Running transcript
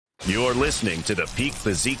You're listening to the Peak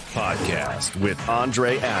Physique Podcast with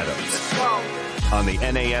Andre Adams on the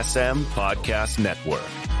NASM Podcast Network.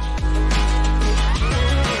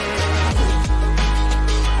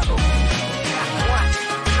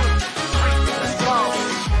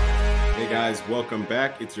 Hey guys, welcome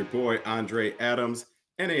back. It's your boy Andre Adams,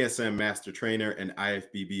 NASM Master Trainer and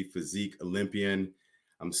IFBB Physique Olympian.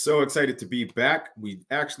 I'm so excited to be back. We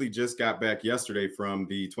actually just got back yesterday from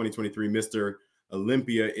the 2023 Mr.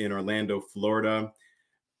 Olympia in Orlando, Florida.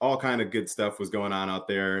 All kind of good stuff was going on out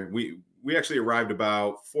there. We actually arrived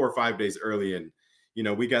about 4 or 5 days early, and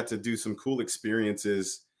we got to do some cool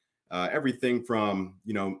experiences. Everything from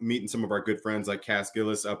meeting some of our good friends like Cass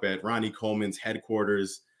Gillis up at Ronnie Coleman's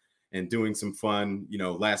headquarters and doing some fun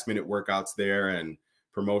last minute workouts there and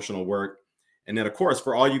promotional work. And then of course,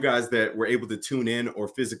 for all you guys that were able to tune in or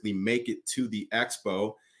physically make it to the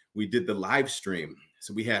expo, we did the live stream.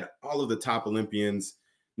 So we had all of the top Olympians,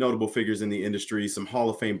 notable figures in the industry, some Hall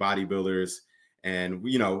of Fame bodybuilders, and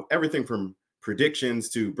everything from predictions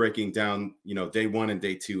to breaking down day one and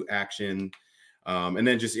day two action, and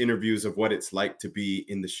then just interviews of what it's like to be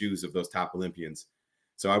in the shoes of those top Olympians.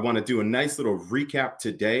 So I want to do a nice little recap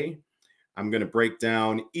today. I'm going to break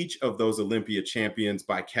down each of those Olympia champions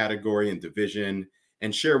by category and division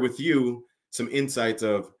and share with you some insights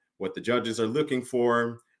of what the judges are looking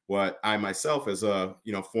for, what I myself as a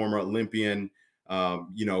former Olympian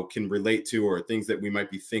can relate to, or things that we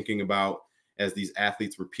might be thinking about as these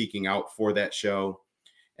athletes were peaking out for that show.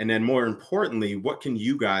 And then more importantly, what can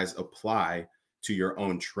you guys apply to your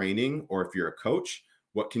own training? Or if you're a coach,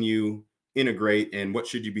 what can you integrate and what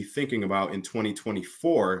should you be thinking about in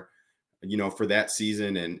 2024, for that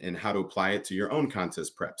season and how to apply it to your own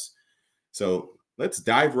contest preps? So let's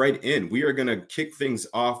dive right in. We are going to kick things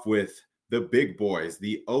off with the big boys,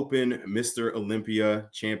 the Open Mr. Olympia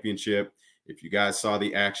Championship. If you guys saw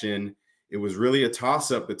the action, it was really a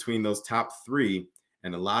toss-up between those top three,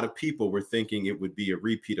 and a lot of people were thinking it would be a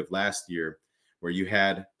repeat of last year, where you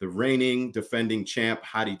had the reigning defending champ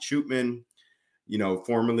Hadi Chutman,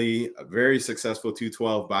 formerly a very successful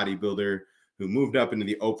 212 bodybuilder who moved up into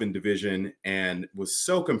the open division and was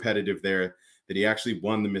so competitive there that he actually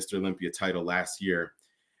won the Mr. Olympia title last year,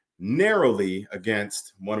 narrowly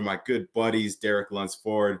against one of my good buddies, Derek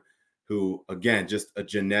Lunsford, who, again, just a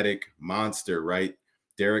genetic monster, right?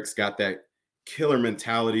 Derek's got that killer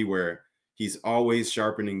mentality where he's always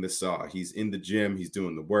sharpening the saw. He's in the gym, he's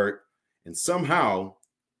doing the work. And somehow,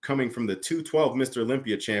 coming from the 212 Mr.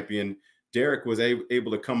 Olympia champion, Derek was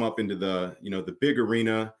able to come up into the, the big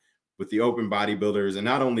arena with the open bodybuilders and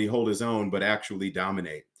not only hold his own, but actually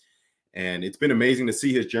dominate. And it's been amazing to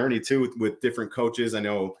see his journey too with different coaches. I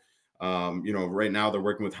know, right now they're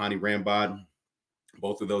working with Hani Rambod.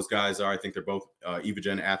 Both of those guys I think they're both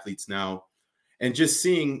Evogen athletes now. And just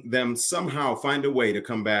seeing them somehow find a way to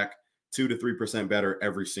come back 2 to 3% better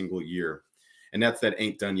every single year. And that's that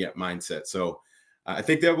ain't done yet mindset. So I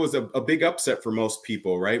think that was a big upset for most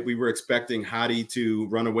people, right? We were expecting Hadi to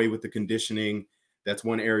run away with the conditioning. That's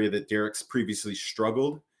one area that Derek's previously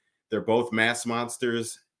struggled. They're both mass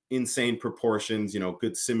monsters, insane proportions,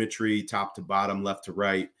 good symmetry, top to bottom, left to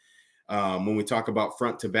right. When we talk about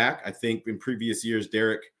front to back, I think in previous years,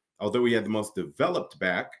 Derek, although he had the most developed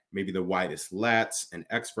back, maybe the widest lats and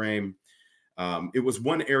X-frame, it was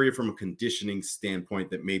one area from a conditioning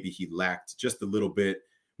standpoint that maybe he lacked just a little bit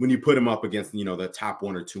when you put him up against, the top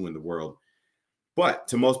 1 or 2 in the world. But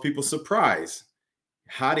to most people's surprise,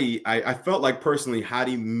 Hadi, I felt like personally,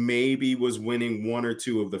 Hadi maybe was winning 1 or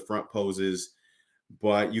 2 of the front poses,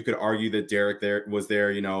 but you could argue that Derek was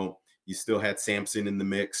there. You still had Samson in the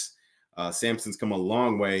mix. Samson's come a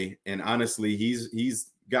long way, and honestly,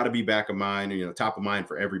 he's got to be back of mind, top of mind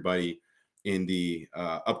for everybody in the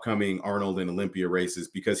upcoming Arnold and Olympia races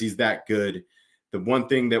because he's that good. The one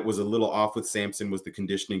thing that was a little off with Samson was the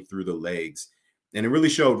conditioning through the legs, and it really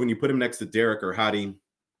showed when you put him next to Derek or Hadi.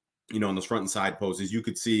 On those front and side poses, you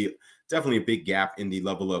could see definitely a big gap in the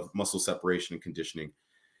level of muscle separation and conditioning.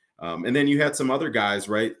 And then you had some other guys,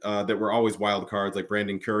 right, that were always wild cards, like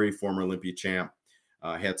Brandon Curry, former Olympia champ,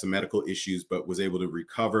 had some medical issues, but was able to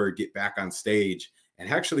recover, get back on stage, and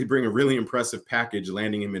actually bring a really impressive package,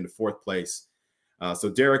 landing him into 4th place. So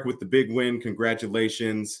Derek with the big win,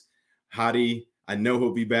 congratulations. Hadi, I know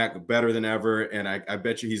he'll be back better than ever, and I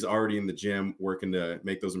bet you he's already in the gym working to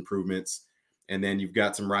make those improvements. And then you've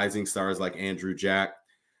got some rising stars like Andrew Jack.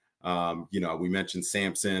 We mentioned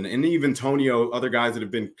Samson and even Tonio, other guys that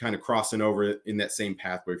have been kind of crossing over in that same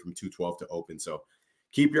pathway from 212 to open. So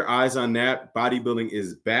keep your eyes on that. Bodybuilding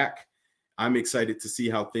is back. I'm excited to see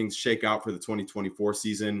how things shake out for the 2024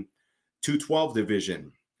 season. 212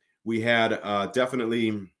 division. We had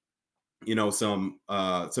definitely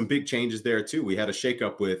some big changes there too. We had a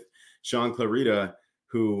shakeup with Sean Clarita,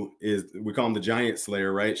 who we call him the Giant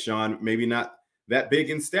Slayer, right? Sean, maybe not that big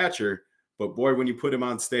in stature, but boy, when you put him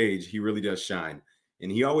on stage, he really does shine.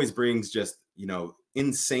 And he always brings just,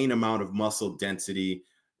 insane amount of muscle density.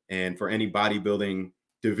 And for any bodybuilding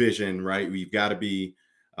division, right, we've got to be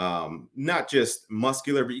not just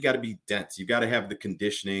muscular, but you got to be dense. You got to have the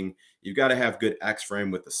conditioning. You've got to have good X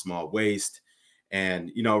frame with a small waist.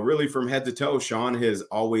 And, really from head to toe, Sean has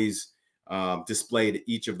always displayed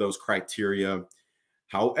each of those criteria.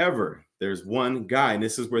 However, there's one guy, and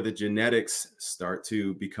this is where the genetics start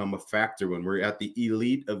to become a factor when we're at the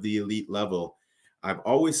elite of the elite level. I've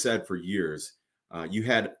always said for years, you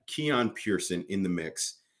had Keon Pearson in the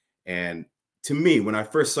mix. And to me, when I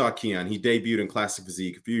first saw Keon, he debuted in Classic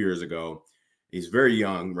Physique a few years ago. He's very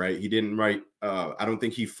young, right? He didn't I don't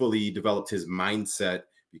think he fully developed his mindset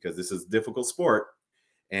because this is a difficult sport.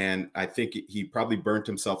 And I think he probably burnt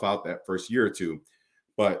himself out that first year or two.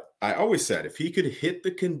 But I always said, if he could hit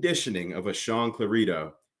the conditioning of a Sean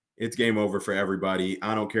Clarita, it's game over for everybody.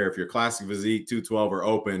 I don't care if you're Classic Physique, 212 or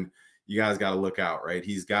open, you guys got to look out, right?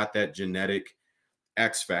 He's got that genetic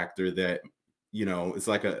X factor that, it's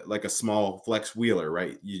like a small flex wheeler,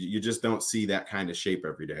 right? You just don't see that kind of shape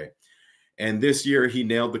every day. And this year he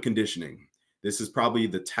nailed the conditioning. This is probably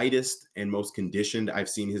the tightest and most conditioned I've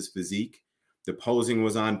seen his physique. The posing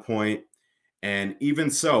was on point. And even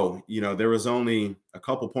so, there was only a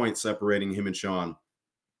couple points separating him and Sean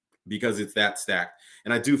because it's that stacked.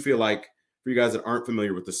 And I do feel like for you guys that aren't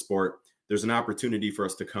familiar with the sport, there's an opportunity for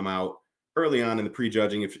us to come out early on in the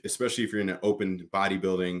prejudging, especially if you're in an open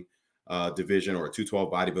bodybuilding division or a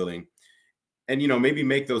 212 bodybuilding, and maybe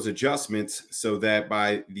make those adjustments so that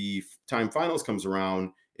by the time finals comes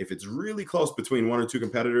around, if it's really close between one or two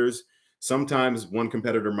competitors, sometimes one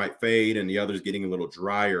competitor might fade and the other's getting a little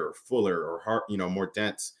drier or fuller or hard, more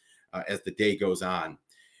dense as the day goes on.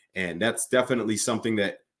 And that's definitely something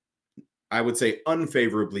that I would say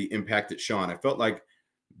unfavorably impacted Sean. I felt like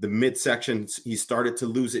the midsection, he started to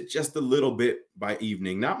lose it just a little bit by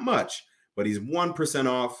evening. Not much, but he's 1%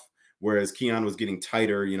 off, whereas Keon was getting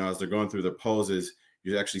tighter, as they're going through their poses,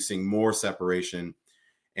 you're actually seeing more separation.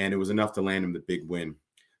 And it was enough to land him the big win.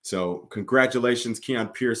 So congratulations, Keon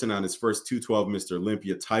Pearson, on his first 212 Mr.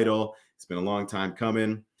 Olympia title. It's been a long time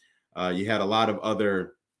coming. You had a lot of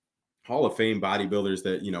other Hall of Fame bodybuilders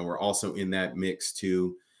that, were also in that mix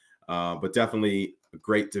too. But definitely a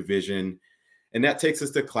great division. And that takes us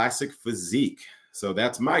to Classic Physique. So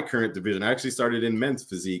that's my current division. I actually started in men's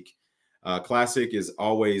physique. Classic is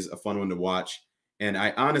always a fun one to watch. And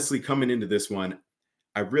I honestly, coming into this one,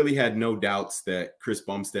 I really had no doubts that Chris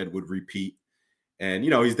Bumstead would repeat. And,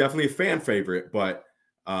 he's definitely a fan favorite, but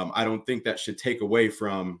I don't think that should take away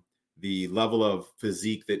from the level of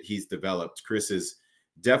physique that he's developed. Chris has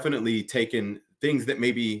definitely taken things that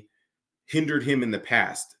maybe hindered him in the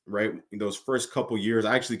past, right? In those first couple years,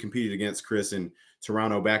 I actually competed against Chris in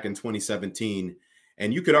Toronto back in 2017.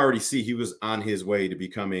 And you could already see he was on his way to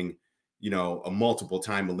becoming, a multiple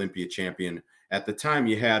time Olympia champion. At the time,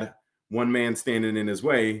 you had one man standing in his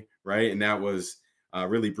way, right? And that was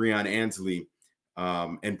really Breon Ansley.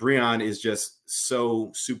 And Breon is just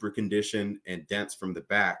so super conditioned and dense from the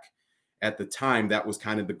back. At the time, that was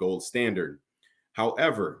kind of the gold standard.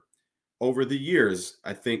 However, over the years,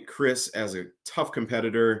 I think Chris, as a tough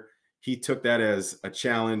competitor, he took that as a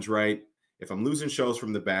challenge, right? If I'm losing shows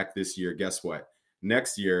from the back this year, guess what?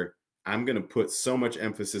 Next year, I'm going to put so much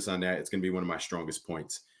emphasis on that. It's going to be one of my strongest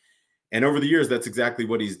points. And over the years, that's exactly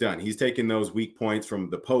what he's done. He's taken those weak points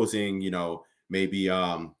from the posing, maybe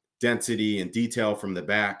density and detail from the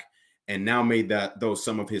back, and now made those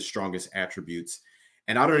some of his strongest attributes.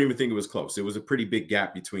 And I don't even think it was close. It was a pretty big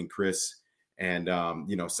gap between Chris and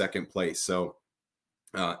second place. So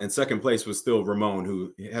and second place was still Ramon,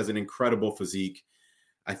 who has an incredible physique.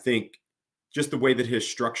 I think just the way that his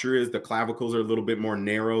structure is, the clavicles are a little bit more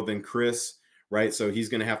narrow than Chris, right? So he's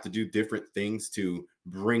going to have to do different things to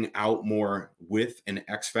bring out more width and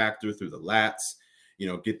X factor through the lats,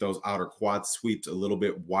 get those outer quad sweeps a little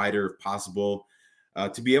bit wider if possible,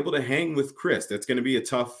 to be able to hang with Chris. That's going to be a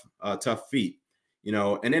tough feat,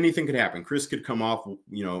 and anything could happen. Chris could come out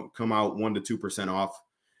 1% to 2% off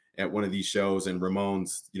at one of these shows, and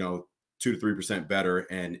Ramon's, 2% to 3% better,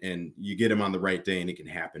 and you get him on the right day and it can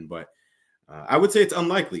happen. But I would say it's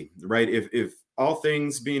unlikely, right? If all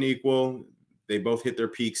things being equal, they both hit their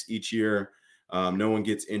peaks each year, no one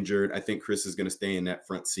gets injured, I think Chris is going to stay in that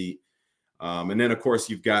front seat. And then, of course,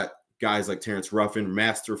 you've got guys like Terrence Ruffin,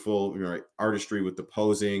 masterful artistry with the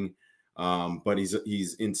posing, but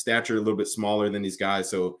he's in stature a little bit smaller than these guys.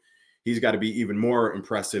 So he's got to be even more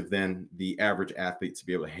impressive than the average athlete to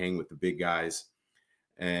be able to hang with the big guys.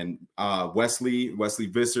 And Wesley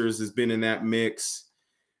Vissers has been in that mix.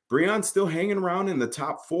 Breon's still hanging around in the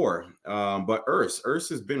top 4. But Urs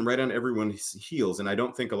has been right on everyone's heels, and I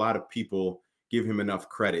don't think a lot of people give him enough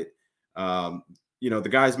credit. The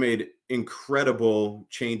guy's made incredible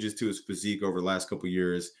changes to his physique over the last couple of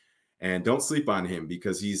years, and don't sleep on him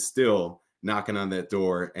because he's still knocking on that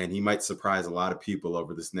door, and he might surprise a lot of people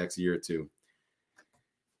over this next year or two.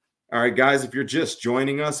 All right, guys, if you're just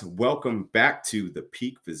joining us, welcome back to the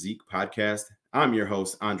Peak Physique Podcast. I'm your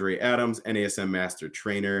host, Andre Adams, NASM Master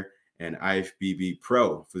Trainer and IFBB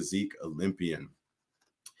Pro Physique Olympian.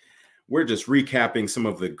 We're just recapping some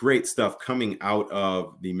of the great stuff coming out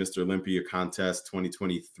of the Mr. Olympia contest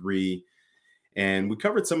 2023. And we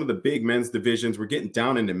covered some of the big men's divisions. We're getting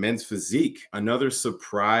down into men's physique. Another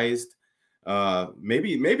surprise,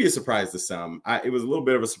 maybe a surprise to some. It was a little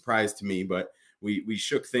bit of a surprise to me, but we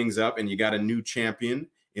shook things up, and you got a new champion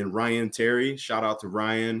in Ryan Terry. Shout out to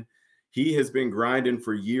Ryan. He has been grinding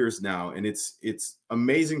for years now, and it's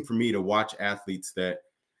amazing for me to watch athletes that,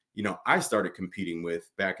 I started competing with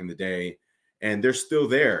back in the day, and they're still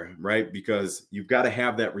there, right? Because you've got to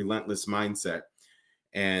have that relentless mindset.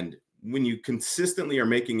 And when you consistently are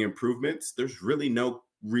making improvements, there's really no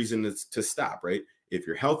reason to stop, right? If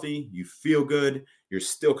you're healthy, you feel good, you're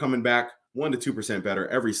still coming back 1% to 2% better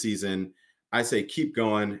every season, I say keep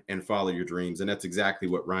going and follow your dreams. And that's exactly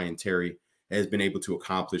what Ryan Terry has been able to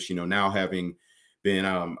accomplish, now having been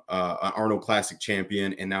an Arnold Classic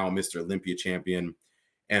champion and now a Mr. Olympia champion.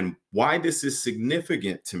 And why this is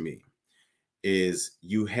significant to me is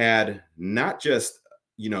you had not just,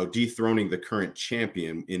 dethroning the current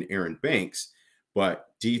champion in Aaron Banks, but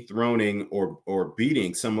dethroning or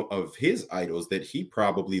beating some of his idols that he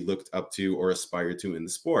probably looked up to or aspired to in the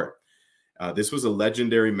sport. This was a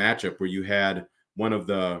legendary matchup where you had one of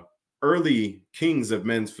the early kings of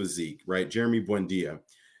men's physique, right? Jeremy Buendia.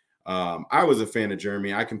 I was a fan of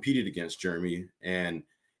Jeremy. I competed against Jeremy, and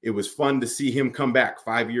it was fun to see him come back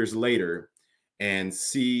 5 years later and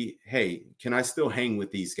see, hey, can I still hang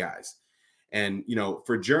with these guys? And,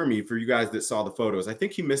 for Jeremy, for you guys that saw the photos, I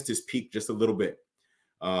think he missed his peak just a little bit.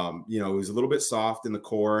 He was a little bit soft in the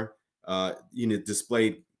core,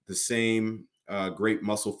 displayed the same great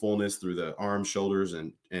muscle fullness through the arms, shoulders,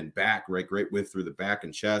 and back, right? Great width through the back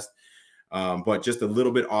and chest. But just a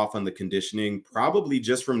little bit off on the conditioning, probably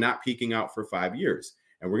just from not peaking out for 5 years.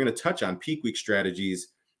 And we're going to touch on peak week strategies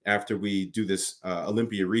after we do this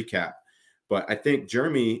Olympia recap. But I think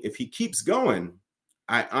Jeremy, if he keeps going,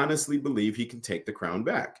 I honestly believe he can take the crown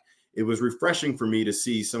back. It was refreshing for me to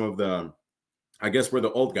see some of the, I guess we're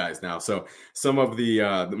the old guys now. So some of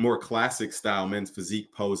the more classic style men's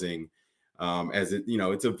physique posing, as it,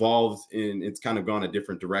 it's evolved and it's kind of gone a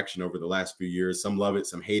different direction over the last few years. Some love it,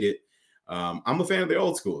 some hate it. I'm a fan of the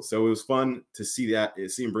old school, so it was fun to see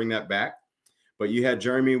him bring that back. But you had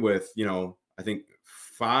Jeremy with, I think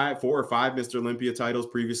 4 or 5 Mr. Olympia titles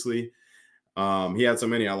previously. He had so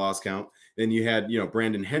many I lost count. Then you had,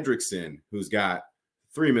 Brandon Hendrickson, who's got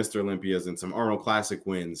 3 Mr. Olympias and some Arnold Classic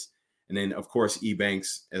wins. And then, of course, E.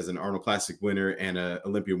 Banks as an Arnold Classic winner and an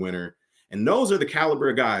Olympia winner. And those are the caliber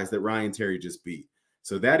of guys that Ryan Terry just beat.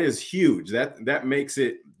 So that is huge. That makes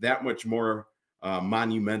it that much more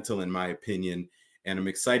monumental, in my opinion. And I'm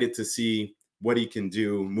excited to see what he can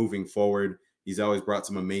do moving forward. He's always brought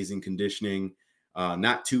some amazing conditioning,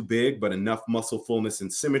 not too big, but enough muscle fullness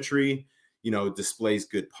and symmetry, displays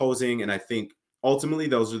good posing. And I think ultimately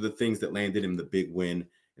those are the things that landed him the big win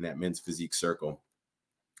in that men's physique circle.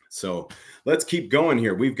 So let's keep going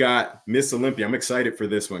here. We've got Miss Olympia. I'm excited for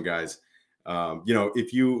this one, guys.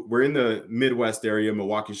 If you were in the Midwest area,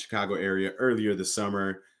 Milwaukee, Chicago area earlier this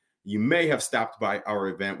summer, you may have stopped by our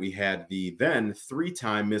event. We had the then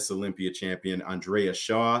 3-time Miss Olympia champion, Andrea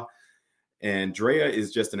Shaw. And Drea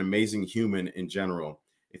is just an amazing human in general.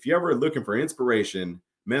 If you're ever looking for inspiration,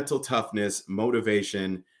 mental toughness,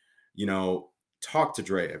 motivation, talk to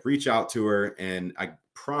Drea, reach out to her, and I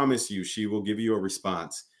promise you she will give you a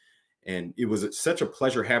response. And it was such a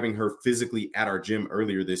pleasure having her physically at our gym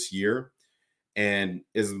earlier this year. And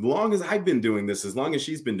as long as I've been doing this, as long as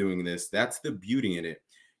she's been doing this, that's the beauty in it.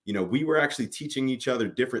 We were actually teaching each other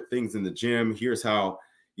different things in the gym. Here's how,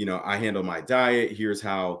 I handle my diet. Here's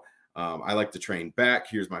how I like to train back.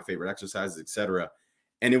 Here's my favorite exercises, etc.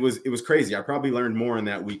 And it was crazy. I probably learned more in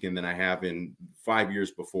that weekend than I have in 5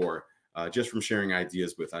 years before, just from sharing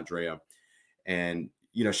ideas with Andrea. And,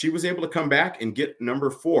 she was able to come back and get number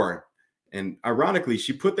 4. And ironically,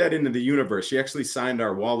 she put that into the universe. She actually signed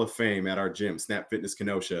our wall of fame at our gym, Snap Fitness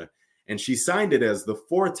Kenosha. And she signed it as the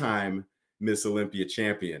 4-time Miss Olympia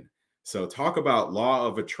champion. So talk about law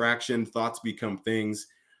of attraction, thoughts become things.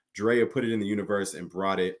 Drea put it in the universe and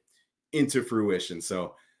brought it into fruition.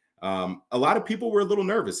 So a lot of people were a little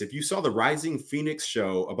nervous. If you saw the Rising Phoenix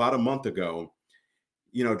show about a month ago,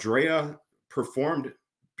 Drea performed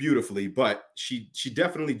beautifully, but she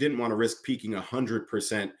definitely didn't want to risk peaking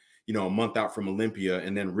 100%, a month out from Olympia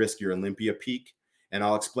and then risk your Olympia peak. And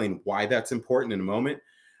I'll explain why that's important in a moment.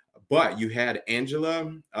 But you had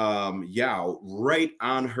Angela Yao right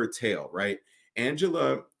on her tail, right?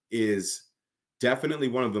 Angela is definitely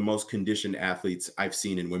one of the most conditioned athletes I've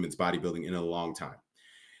seen in women's bodybuilding in a long time.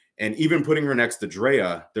 And even putting her next to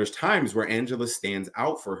Drea, there's times where Angela stands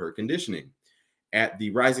out for her conditioning. At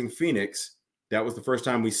the Rising Phoenix, that was the first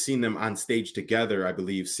time we've seen them on stage together, I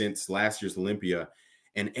believe, since last year's Olympia.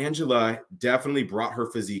 And Angela definitely brought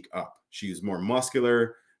her physique up. She's more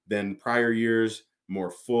muscular than prior years,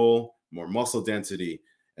 more full, more muscle density.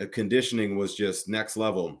 Conditioning was just next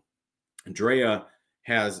level. Drea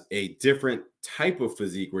has a different type of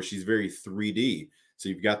physique where she's very 3D. So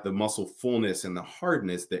you've got the muscle fullness and the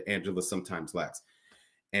hardness that Angela sometimes lacks.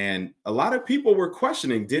 And a lot of people were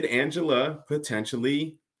questioning, did Angela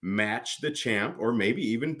potentially match the champ or maybe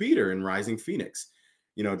even beat her in Rising Phoenix?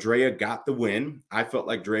 Drea got the win. I felt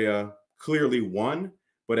like Drea clearly won,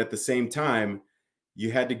 but at the same time,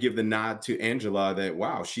 you had to give the nod to Angela that,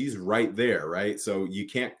 wow, she's right there, right? So you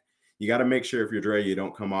got to make sure if you're Drea, you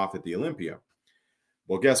don't come off at the Olympia.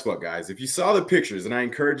 Well, guess what, guys? If you saw the pictures, and I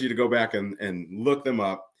encourage you to go back and look them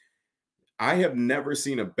up, I have never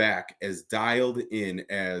seen a back as dialed in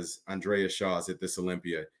as Andrea Shaw's at this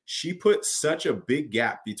Olympia. She put such a big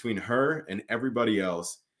gap between her and everybody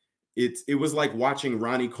else. It was like watching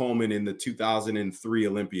Ronnie Coleman in the 2003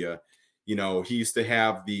 Olympia. He used to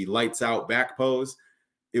have the lights out back pose.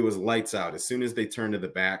 It was lights out. As soon as they turned to the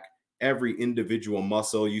back, every individual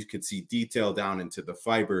muscle, you could see detail down into the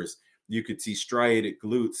fibers. You could see striated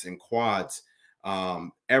glutes and quads.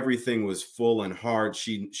 Everything was full and hard.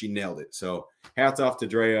 She nailed it. So hats off to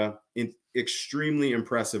Drea. Extremely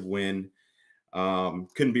impressive win.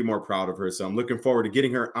 Couldn't be more proud of her. So I'm looking forward to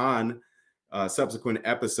getting her on a subsequent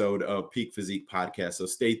episode of Peak Physique Podcast. So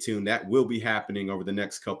stay tuned. That will be happening over the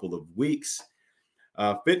next couple of weeks.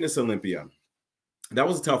 Fitness Olympia. That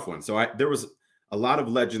was a tough one. So there was a lot of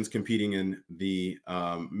legends competing in the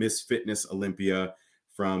Miss Fitness Olympia.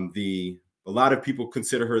 A lot of people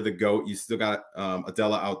consider her the GOAT. You still got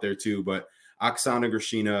Adela out there too, but Oksana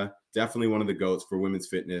Grishina, definitely one of the GOATs for women's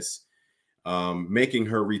fitness, making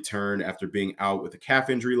her return after being out with a calf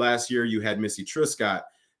injury last year. You had Missy Truscott,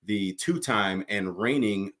 the two-time and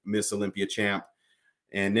reigning Miss Olympia champ.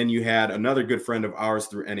 And then you had another good friend of ours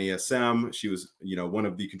through NASM. She was, one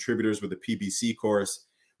of the contributors with the PBC course,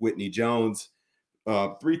 Whitney Jones,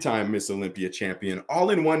 three-time Miss Olympia champion, all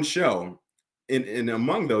in one show. And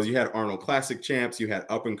among those, you had Arnold Classic champs. You had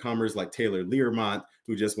up-and-comers like Taylor Learmont,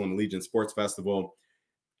 who just won the Legion Sports Festival.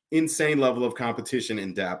 Insane level of competition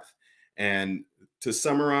and depth. And to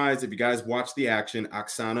summarize, if you guys watch the action,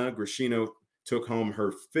 Oksana Grishina took home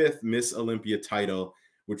her 5th Miss Olympia title,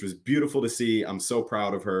 which was beautiful to see. I'm so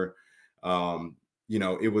proud of her.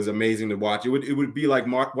 It was amazing to watch. It would be like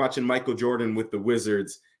watching Michael Jordan with the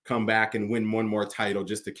Wizards come back and win one more title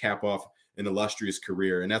just to cap off an illustrious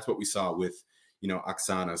career. And that's what we saw with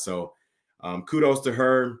Oksana. So kudos to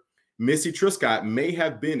her. Missy Truscott may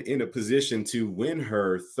have been in a position to win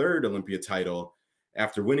her 3rd Olympia title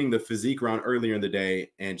after winning the physique round earlier in the day.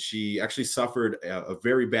 And she actually suffered a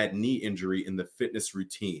very bad knee injury in the fitness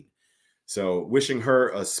routine. So wishing her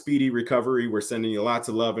a speedy recovery. We're sending you lots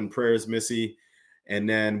of love and prayers, Missy. And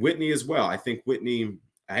then Whitney as well. I think Whitney,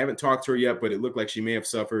 I haven't talked to her yet, but it looked like she may have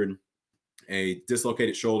suffered a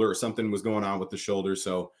dislocated shoulder or something was going on with the shoulder.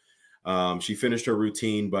 So she finished her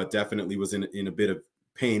routine, but definitely was in a bit of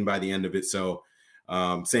pain by the end of it. So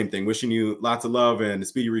same thing, wishing you lots of love and a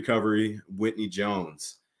speedy recovery, Whitney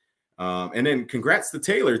Jones. And then congrats to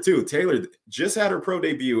Taylor too. Taylor just had her pro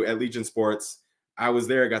debut at Legion Sports. I was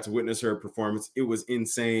there. I got to witness her performance. It was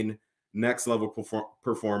insane. Next level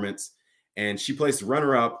performance. And she placed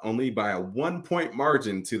runner-up only by a 1-point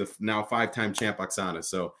margin to the now 5-time champ Oksana.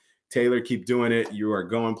 So Taylor, keep doing it. You are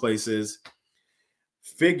going places.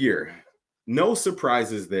 Figure. No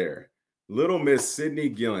surprises there. Little Miss Sydney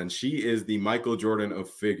Gillen. She is the Michael Jordan of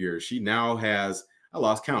figure. She now has, I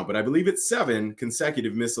lost count, but I believe it's 7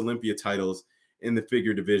 consecutive Miss Olympia titles in the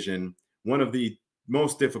figure division. One of the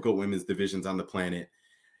most difficult women's divisions on the planet.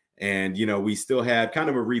 And, we still had kind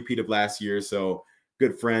of a repeat of last year. So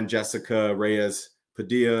good friend Jessica Reyes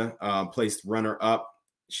Padilla placed runner up.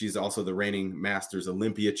 She's also the reigning Masters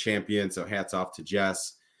Olympia champion. So hats off to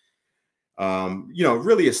Jess.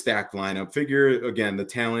 Really a stacked lineup. Figure, again, the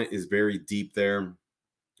talent is very deep there.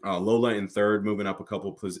 Lola in third, moving up a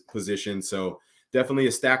couple positions. So definitely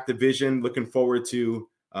a stacked division. Looking forward to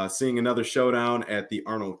seeing another showdown at the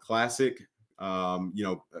Arnold Classic,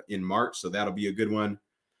 in March. So that'll be a good one.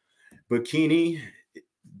 Bikini,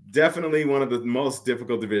 definitely one of the most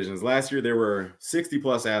difficult divisions. Last year, there were 60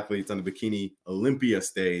 plus athletes on the Bikini Olympia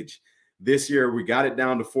stage. This year, we got it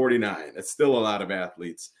down to 49. That's still a lot of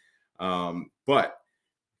athletes. But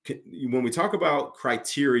when we talk about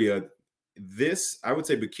criteria, I would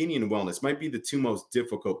say bikini and wellness might be the two most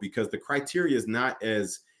difficult because the criteria is not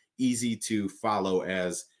as easy to follow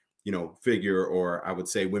as, figure, or I would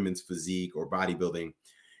say women's physique or bodybuilding.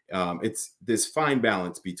 It's this fine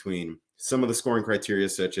balance between some of the scoring criteria,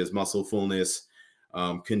 such as muscle fullness,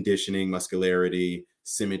 conditioning, muscularity,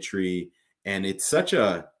 symmetry. And it's such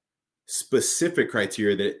a specific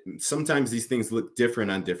criteria that sometimes these things look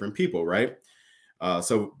different on different people, right?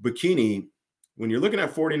 So bikini, when you're looking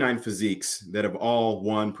at 49 physiques that have all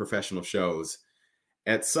won professional shows,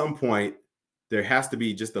 at some point, there has to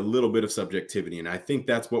be just a little bit of subjectivity. And I think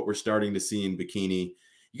that's what we're starting to see in bikini.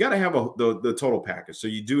 You got to have the total package. So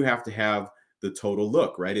you do have to have the total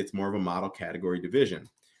look, right? It's more of a model category division.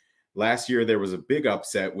 Last year, there was a big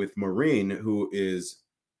upset with Maureen, who is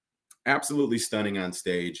absolutely stunning on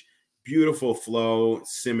stage. Beautiful flow,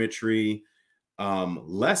 symmetry,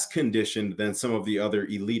 less conditioned than some of the other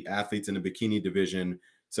elite athletes in the bikini division,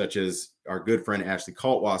 such as our good friend Ashley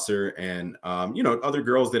Kaltwasser and, other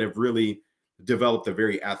girls that have really developed a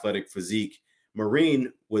very athletic physique.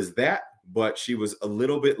 Maureen was that, but she was a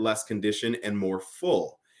little bit less conditioned and more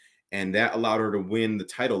full. And that allowed her to win the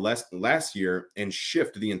title last year and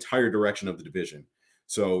shift the entire direction of the division.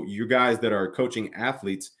 So you guys that are coaching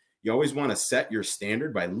athletes, you always want to set your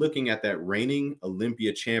standard by looking at that reigning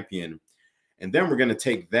Olympia champion. And then we're going to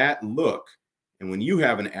take that look. And when you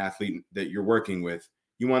have an athlete that you're working with,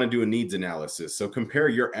 you want to do a needs analysis. So compare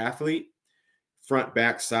your athlete front,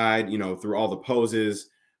 back, side, through all the poses.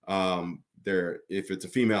 If it's a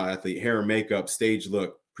female athlete, hair, makeup, stage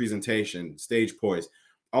look, presentation, stage poise,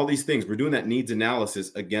 all these things. We're doing that needs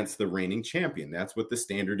analysis against the reigning champion. That's what the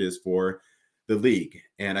standard is for the league.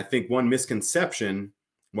 And I think one misconception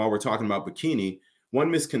while we're talking about bikini, one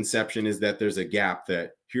misconception is that there's a gap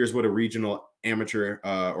that here's what a regional amateur,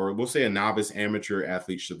 or we'll say a novice amateur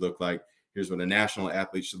athlete should look like. Here's what a national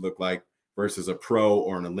athlete should look like versus a pro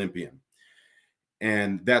or an Olympian.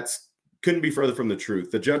 And that's couldn't be further from the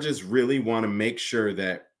truth. The judges really want to make sure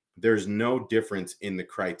that there's no difference in the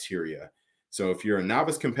criteria. So if you're a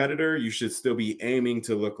novice competitor, you should still be aiming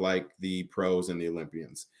to look like the pros and the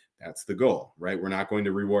Olympians. That's the goal, right? We're not going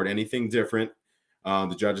to reward anything different.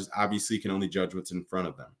 The judges obviously can only judge what's in front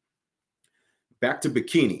of them. Back to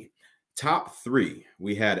bikini. Top three.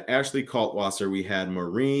 We had Ashley Kaltwasser, we had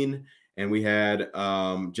Maureen, and we had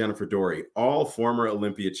Jennifer Dory, all former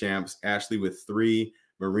Olympia champs. Ashley with 3,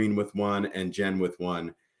 Maureen with 1, and Jen with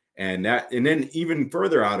 1. And then even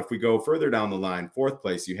further out, if we go further down the line, 4th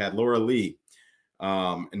place, you had Laura Lee.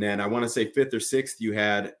 And then I want to say 5th or 6th, you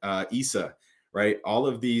had Issa, right? All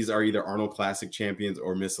of these are either Arnold Classic champions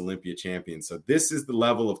or Miss Olympia champions. So this is the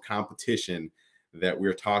level of competition that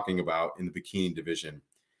we're talking about in the bikini division.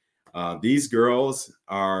 These girls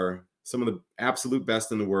are some of the absolute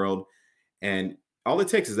best in the world. And all it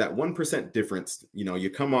takes is that 1% difference. You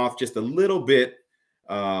come off just a little bit,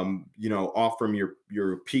 off from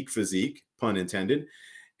your peak physique, pun intended,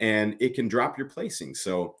 and it can drop your placing.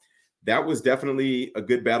 So that was definitely a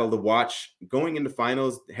good battle to watch. Going into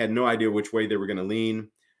finals, had no idea which way they were going to lean.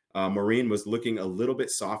 Maureen was looking a little bit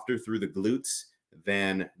softer through the glutes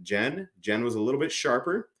than Jen. Jen was a little bit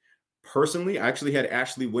sharper. Personally, I actually had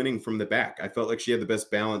Ashley winning from the back. I felt like she had the best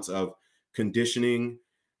balance of conditioning,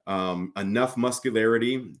 enough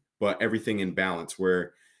muscularity, but everything in balance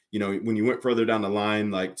where, when you went further down the line,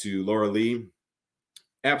 like to Laura Lee,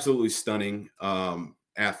 absolutely stunning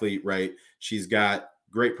athlete, right? She's got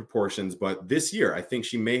great proportions, but this year, I think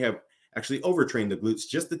she may have actually overtrained the glutes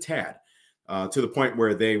just a tad to the point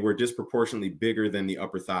where they were disproportionately bigger than the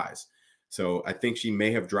upper thighs. So I think she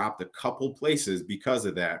may have dropped a couple places because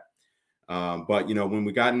of that. But, when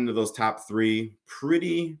we got into those top 3,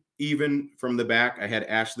 pretty even from the back. I had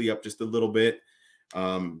Ashley up just a little bit.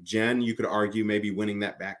 Jen, you could argue maybe winning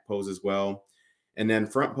that back pose as well. And then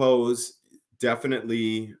front pose,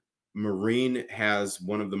 definitely Maureen has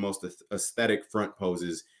one of the most aesthetic front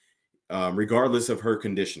poses, regardless of her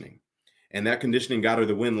conditioning. And that conditioning got her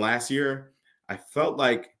the win last year. I felt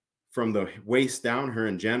like from the waist down, her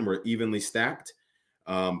and Jen were evenly stacked.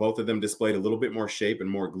 Both of them displayed a little bit more shape and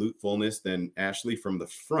more glute fullness than Ashley from the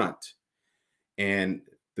front. And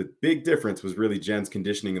the big difference was really Jen's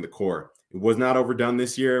conditioning in the core. It was not overdone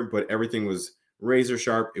this year, but everything was razor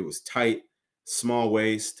sharp. It was tight, small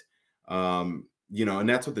waist, and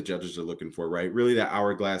that's what the judges are looking for, right? Really that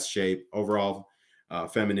hourglass shape, overall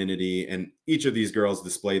femininity. And each of these girls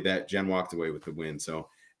displayed that. Jen walked away with the win. So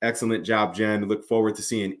excellent job, Jen. Look forward to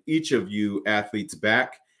seeing each of you athletes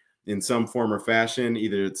back in some form or fashion.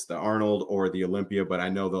 Either it's the Arnold or the Olympia, but I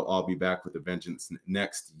know they'll all be back with a vengeance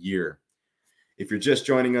next year. If you're just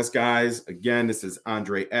joining us, guys, again, this is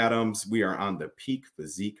Andre Adams. We are on the Peak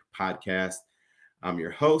Physique podcast. I'm your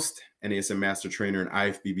host, NASM Master Trainer and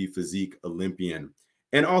IFBB Physique Olympian,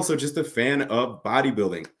 and also just a fan of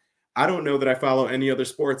bodybuilding. I don't know that I follow any other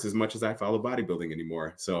sports as much as I follow bodybuilding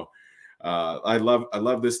anymore. So I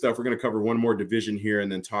love this stuff. We're going to cover one more division here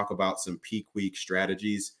and then talk about some peak week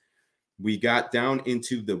strategies. We got down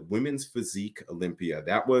into the women's physique Olympia.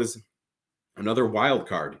 That was another wild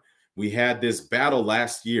card. We had this battle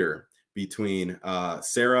last year between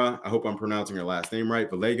Sarah, I hope I'm pronouncing her last name right,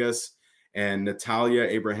 Villegas, and Natalia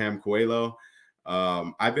Abraham Coelho.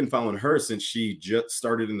 I've been following her since she just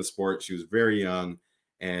started in the sport. She was very young,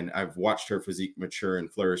 and I've watched her physique mature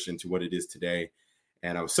and flourish into what it is today.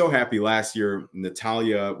 And I was so happy last year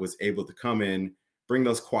Natalia was able to come in, bring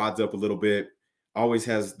those quads up a little bit, always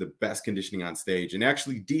has the best conditioning on stage, and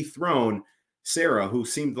actually dethrone Sarah, who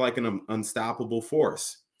seemed like an unstoppable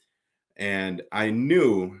force. And I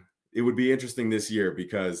knew it would be interesting this year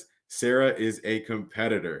because Sarah is a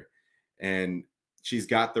competitor and she's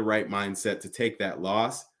got the right mindset to take that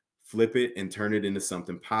loss, flip it, and turn it into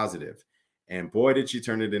something positive. And boy, did she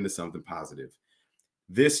turn it into something positive.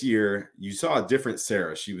 This year, you saw a different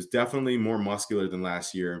Sarah. She was definitely more muscular than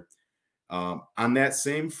last year. On that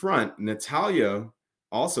same front, Natalia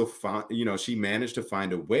also found, she managed to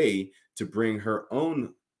find a way to bring her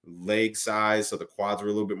own leg size, so the quads were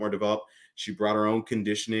a little bit more developed. She brought her own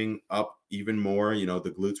conditioning up even more.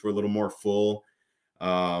 The glutes were a little more full.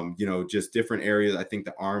 Just different areas. I think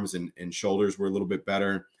the arms and shoulders were a little bit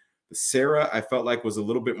better. The Sarah, I felt like, was a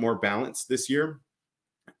little bit more balanced this year,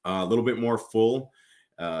 a little bit more full,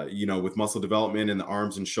 with muscle development in the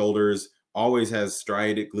arms and shoulders. Always has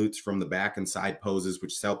striated glutes from the back and side poses,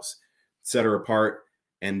 which helps set her apart.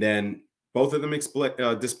 And then both of them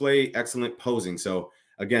display excellent posing. So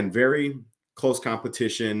again, very close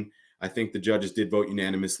competition. I think the judges did vote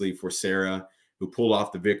unanimously for Sarah, who pulled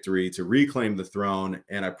off the victory to reclaim the throne.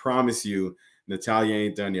 And I promise you, Natalia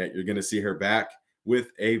ain't done yet. You're going to see her back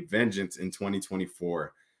with a vengeance in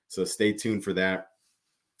 2024. So stay tuned for that.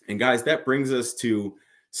 And guys, that brings us to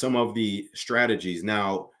some of the strategies.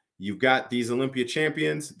 Now, you've got these Olympia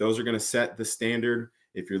champions. Those are going to set the standard.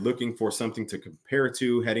 If you're looking for something to compare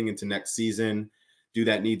to heading into next season, do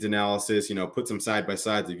that needs analysis, put some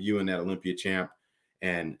side-by-sides of you and that Olympia champ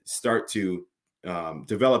and start to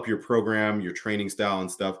develop your program, your training style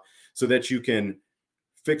and stuff so that you can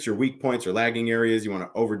fix your weak points or lagging areas. You want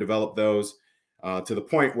to overdevelop those to the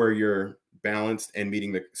point where you're balanced and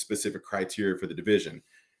meeting the specific criteria for the division.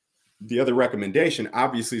 The other recommendation,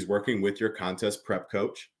 obviously, is working with your contest prep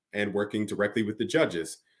coach and working directly with the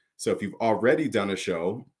judges. So if you've already done a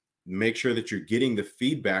show, make sure that you're getting the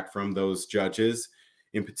feedback from those judges,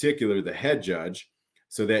 in particular the head judge,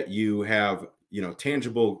 so that you have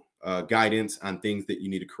tangible guidance on things that you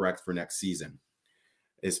need to correct for next season.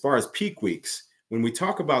 As far as peak weeks, when we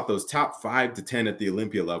talk about those top 5 to 10 at the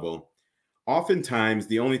Olympia level, oftentimes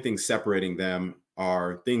the only thing separating them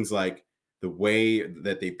are things like the way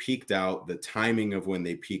that they peaked out, the timing of when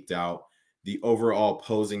they peaked out, the overall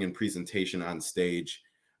posing and presentation on stage.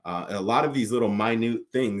 A lot of these little minute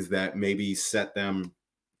things that maybe set them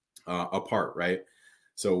apart, right?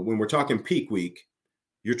 So when we're talking peak week,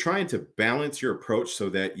 you're trying to balance your approach so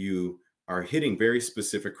that you are hitting very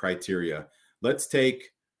specific criteria. Let's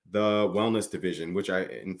take the wellness division, which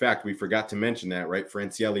in fact, we forgot to mention that, right?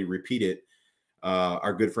 Francielli repeated.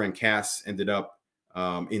 Our good friend Cass ended up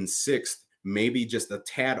in 6th, maybe just a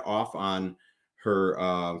tad off on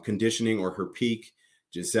her conditioning or her peak.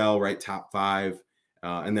 Giselle, right, top 5.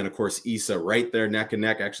 And then, of course, Issa right there, neck and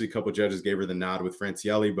neck. Actually, a couple of judges gave her the nod with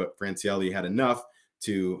Francielli, but Francielli had enough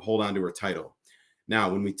to hold on to her title. Now,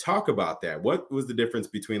 when we talk about that, what was the difference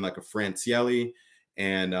between like a Francielli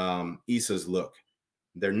and Issa's look?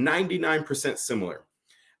 They're 99% similar.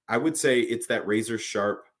 I would say it's that razor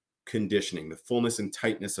sharp conditioning, the fullness and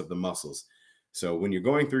tightness of the muscles. So when you're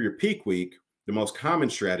going through your peak week, the most common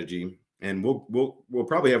strategy, and we'll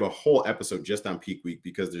probably have a whole episode just on peak week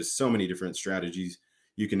because there's so many different strategies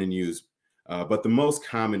you can use. But the most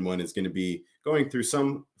common one is going to be going through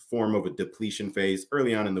some form of a depletion phase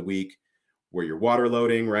early on in the week where you're water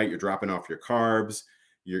loading, right? You're dropping off your carbs.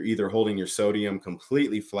 you're either holding your sodium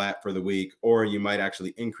completely flat for the week, or you might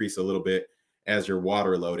actually increase a little bit as you're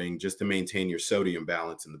water loading just to maintain your sodium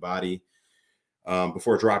balance in the body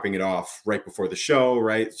before dropping it off right before the show,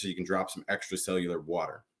 right? So you can drop some extracellular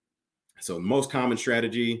water. So the most common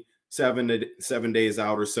strategy, 7 days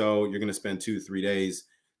out or so, you're going to spend 2 to 3 days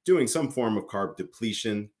doing some form of carb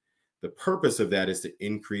depletion. The purpose of that is to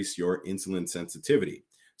increase your insulin sensitivity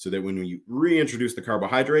so that when you reintroduce the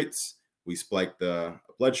carbohydrates, we spike the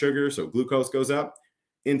blood sugar, so glucose goes up,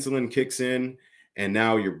 insulin kicks in, and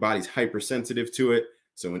now your body's hypersensitive to it.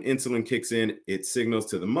 So when insulin kicks in, it signals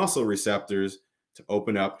to the muscle receptors to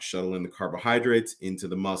open up, shuttle in the carbohydrates into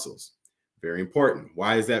the muscles. Very important.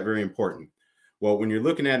 Why is that very important? Well, when you're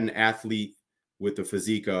looking at an athlete with the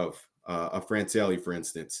physique of a Francelli, for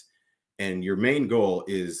instance, and your main goal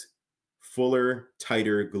is fuller,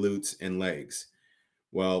 tighter glutes and legs,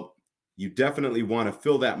 well, you definitely want to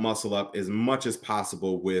fill that muscle up as much as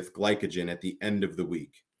possible with glycogen at the end of the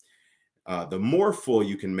week. The more full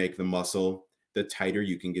you can make the muscle, the tighter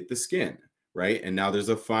you can get the skin, right? And now there's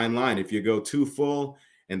a fine line. If you go too full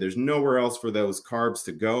and there's nowhere else for those carbs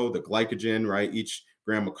to go, the glycogen, right? Each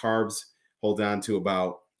gram of carbs hold on to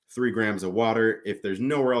about 3 grams of water. If there's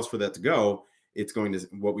nowhere else for that to go, it's going to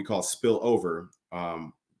what we call spill over.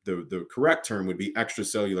 The correct term would be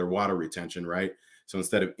extracellular water retention, right? So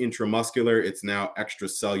instead of intramuscular, it's now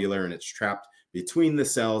extracellular, and it's trapped between the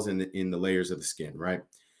cells and in the layers of the skin, right?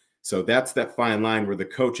 So that's that fine line where the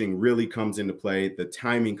coaching really comes into play, the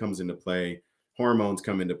timing comes into play, hormones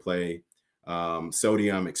come into play,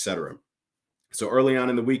 sodium, etc. So early on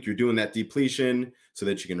in the week, you're doing that depletion so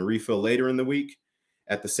that you can refill later in the week.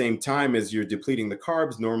 At the same time as you're depleting the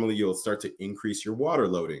carbs, normally you'll start to increase your water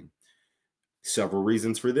loading. Several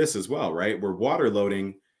reasons for this as well, right? We're water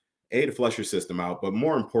loading, A, to flush your system out, but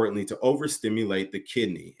more importantly, to overstimulate the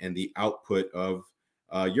kidney and the output of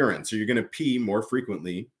urine. So you're going to pee more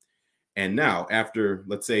frequently. And now, after,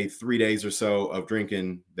 let's say, 3 days or so of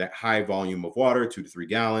drinking that high volume of water, 2 to 3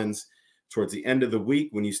 gallons, towards the end of the week,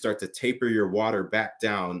 when you start to taper your water back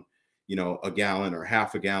down, a gallon or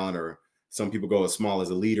half a gallon, or some people go as small as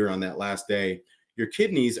a liter on that last day, your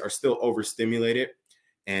kidneys are still overstimulated,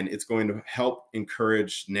 and it's going to help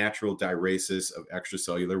encourage natural diuresis of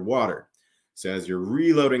extracellular water. So as you're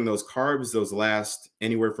reloading those carbs, those last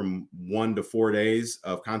anywhere from 1 to 4 days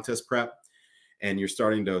of contest prep, and you're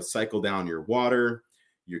starting to cycle down your water,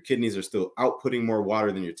 your kidneys are still outputting more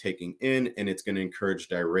water than you're taking in, and it's going to encourage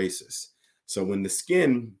diuresis. So when the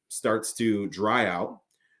skin starts to dry out,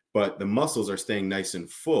 but the muscles are staying nice and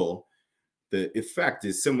full, the effect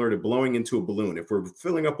is similar to blowing into a balloon. If we're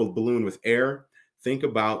filling up a balloon with air, think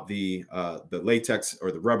about the latex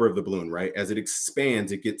or the rubber of the balloon, right? As it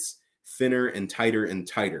expands, it gets thinner and tighter and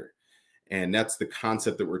tighter. And that's the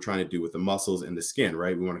concept that we're trying to do with the muscles and the skin,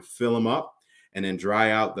 right? We want to fill them up and then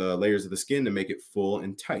dry out the layers of the skin to make it full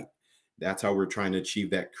and tight. That's how we're trying to achieve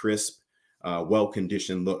that crisp,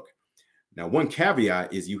 well-conditioned look. Now, one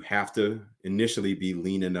caveat is you have to initially be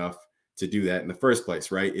lean enough to do that in the first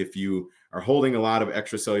place, right? If you are holding a lot of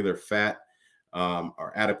extracellular fat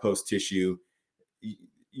or adipose tissue,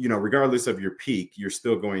 regardless of your peak, you're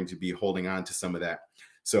still going to be holding on to some of that.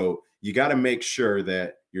 So you got to make sure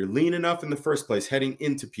that you're lean enough in the first place heading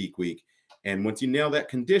into peak week. And once you nail that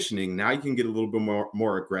conditioning, now you can get a little bit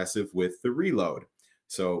more aggressive with the reload.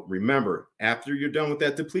 So remember, after you're done with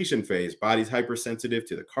that depletion phase, body's hypersensitive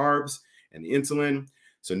to the carbs and the insulin.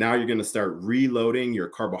 So now you're going to start reloading your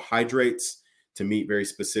carbohydrates to meet very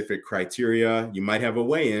specific criteria. You might have a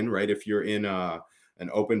weigh-in, right? If you're in an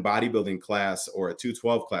open bodybuilding class or a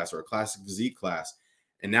 212 class or a classic physique class,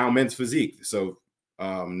 and now men's physique. So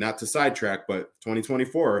not to sidetrack, but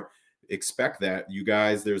 2024, expect that, you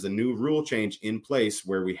guys, there's a new rule change in place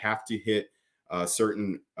where we have to hit a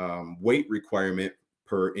certain weight requirement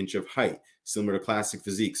per inch of height, similar to classic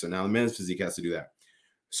physique. So now the men's physique has to do that.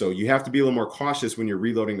 So you have to be a little more cautious when you're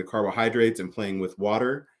reloading the carbohydrates and playing with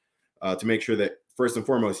water to make sure that first and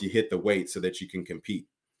foremost, you hit the weight so that you can compete.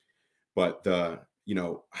 But the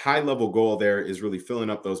high level goal there is really filling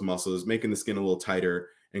up those muscles, making the skin a little tighter,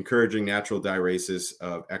 encouraging natural diuresis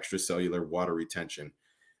of extracellular water retention.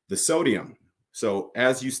 The sodium. So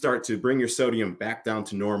as you start to bring your sodium back down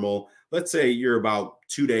to normal, let's say you're about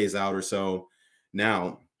 2 days out or so.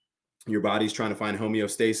 Now your body's trying to find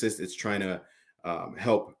homeostasis. It's trying to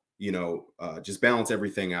help, just balance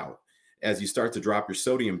everything out. As you start to drop your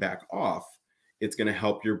sodium back off, it's going to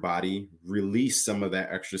help your body release some of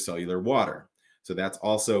that extracellular water. So that's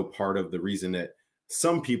also part of the reason that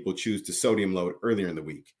some people choose to sodium load earlier in the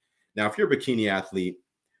week. Now, if you're a bikini athlete,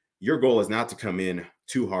 your goal is not to come in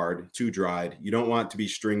too hard, too dried. You don't want to be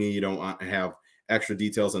stringy. You don't want to have extra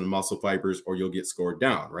details on the muscle fibers or you'll get scored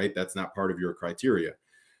down, right? That's not part of your criteria.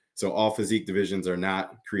 So all physique divisions are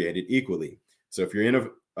not created equally. So if you're in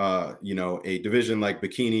a division like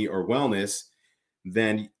bikini or wellness,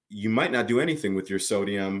 then you might not do anything with your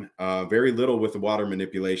sodium, very little with the water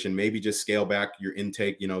manipulation, maybe just scale back your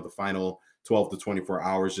intake, the final 12 to 24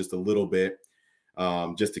 hours, just a little bit,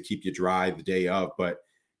 just to keep you dry the day of. But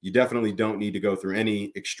you definitely don't need to go through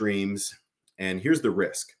any extremes. And here's the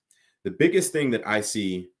risk. The biggest thing that I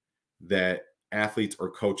see that athletes or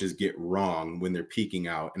coaches get wrong when they're peaking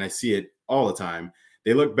out, and I see it all the time,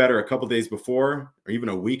 they look better a couple days before or even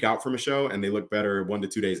a week out from a show, and they look better 1 to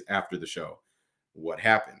 2 days after the show. What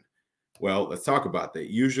happened? Well, let's talk about that.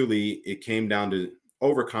 Usually it came down to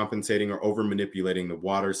overcompensating or over manipulating the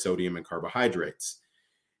water, sodium, and carbohydrates.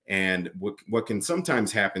 And what can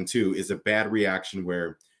sometimes happen too is a bad reaction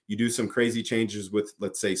where you do some crazy changes with,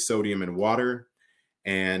 let's say, sodium and water,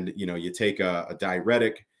 and you take a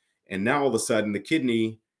diuretic, and now all of a sudden the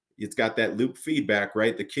kidney, it's got that loop feedback,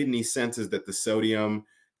 right? The kidney senses that the sodium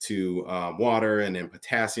to water and then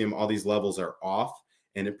potassium, all these levels are off,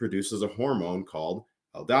 and it produces a hormone called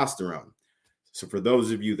aldosterone. So for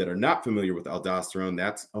those of you that are not familiar with aldosterone,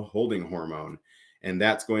 that's a holding hormone, and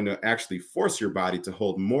that's going to actually force your body to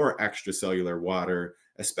hold more extracellular water,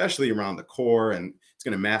 especially around the core, and it's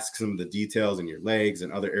going to mask some of the details in your legs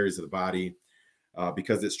and other areas of the body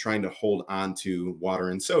because it's trying to hold on to water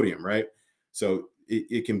and sodium, right? So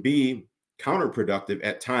it can be counterproductive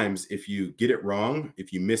at times if you get it wrong,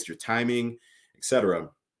 if you miss your timing, etc.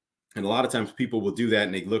 And a lot of times people will do that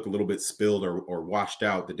and they look a little bit spilled or washed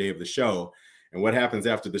out the day of the show. And what happens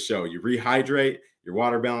after the show? You rehydrate, your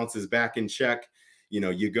water balance is back in check.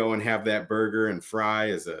 You go and have that burger and fry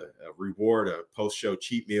as a reward, a post-show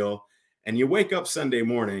cheat meal, and you wake up Sunday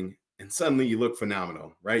morning and suddenly you look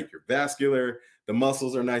phenomenal, right? You're vascular, the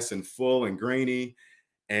muscles are nice and full and grainy,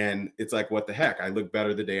 and it's like, what the heck? I look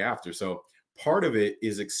better the day after. So part of it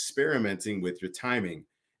is experimenting with your timing.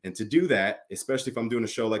 And to do that, especially if I'm doing a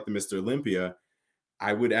show like the Mr. Olympia,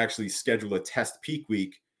 I would actually schedule a test peak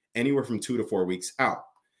week anywhere from 2 to 4 weeks out.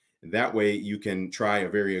 And that way you can try a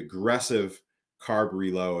very aggressive carb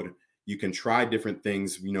reload. You can try different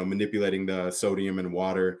things, manipulating the sodium and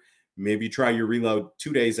water. Maybe try your reload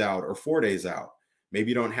 2 days out or 4 days out. Maybe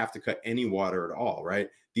you don't have to cut any water at all, right?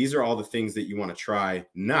 These are all the things that you want to try,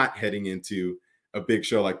 not heading into a big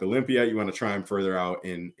show like the Olympia. You want to try them further out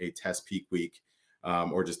in a test peak week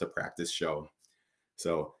or just a practice show.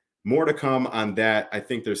 So more to come on that. I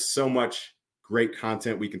think there's so much great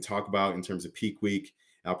content we can talk about in terms of peak week.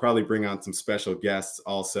 I'll probably bring on some special guests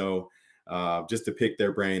also just to pick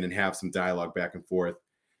their brain and have some dialogue back and forth.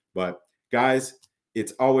 But guys,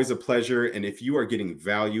 it's always a pleasure. And if you are getting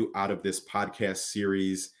value out of this podcast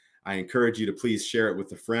series, I encourage you to please share it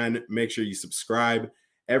with a friend. Make sure you subscribe.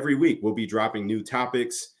 Every week, we'll be dropping new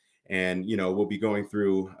topics, and we'll be going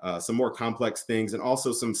through some more complex things, and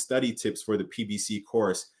also some study tips for the PBC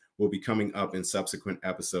course will be coming up in subsequent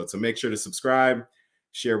episodes. So make sure to subscribe,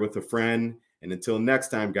 share with a friend. And until next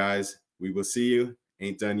time, guys, we will see you.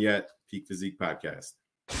 Ain't done yet. Peak Physique Podcast.